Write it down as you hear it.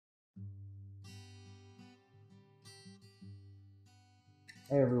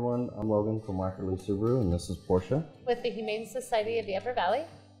Hey everyone, I'm Logan from Wackerli Subaru, and this is Portia. With the Humane Society of the Upper Valley.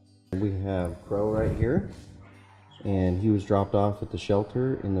 We have Crow right here, and he was dropped off at the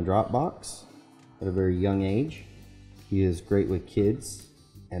shelter in the drop box at a very young age. He is great with kids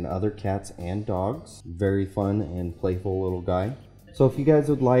and other cats and dogs. Very fun and playful little guy. So if you guys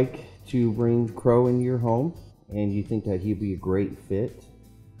would like to bring Crow into your home and you think that he'd be a great fit,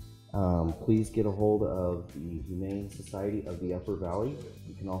 please get a hold of the Humane Society of the Upper Valley.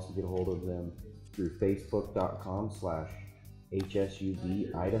 You can also get a hold of them through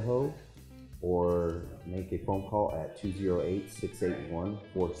facebook.com/HSUB Idaho, or make a phone call at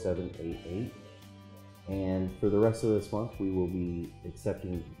 208-681-4788. And for the rest of this month, we will be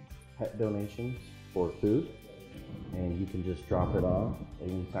accepting pet donations for food, and you can just drop it off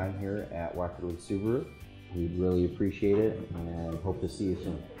anytime here at Wackerli Subaru. We'd really appreciate it and hope to see you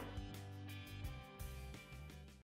soon.